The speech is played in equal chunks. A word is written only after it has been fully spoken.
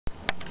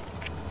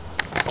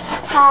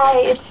Hi,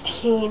 it's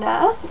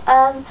Tina.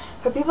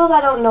 For people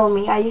that don't know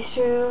me, I used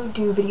to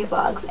do video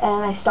blogs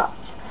and I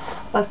stopped.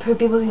 But for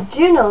people who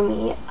do know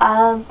me,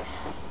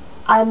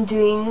 I'm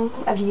doing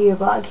a video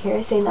blog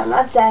here saying that I'm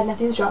not dead,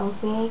 nothing's wrong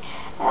with me,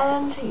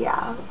 and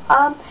yeah.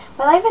 My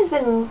life has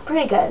been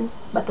pretty good,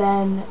 but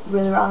then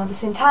really wrong at the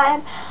same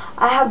time.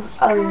 I have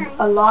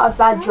a lot of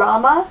bad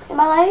drama in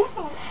my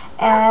life,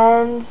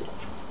 and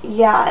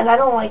yeah, and I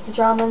don't like the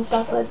drama and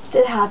stuff that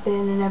did happen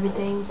and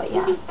everything, but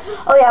yeah.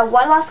 Oh yeah,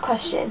 one last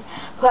question.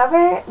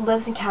 Whoever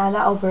lives in Canada,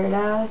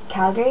 Alberta,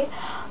 Calgary,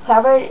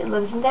 whoever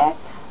lives in there,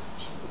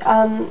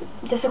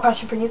 just a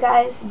question for you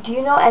guys. Do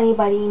you know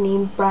anybody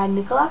named Brad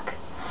Mikulak?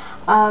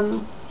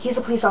 He's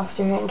a police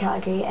officer here in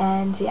Calgary,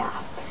 and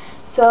yeah.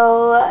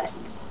 So,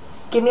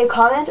 give me a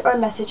comment or a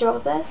message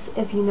about this.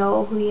 If you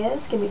know who he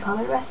is, give me a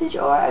comment, message,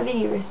 or a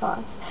video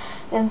response.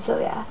 And so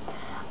yeah.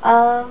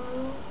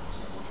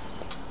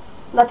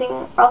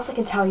 Nothing else I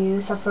can tell you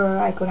except for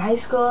I go to high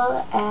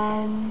school,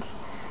 and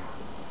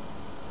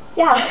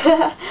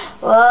yeah.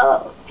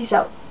 Well, peace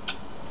out.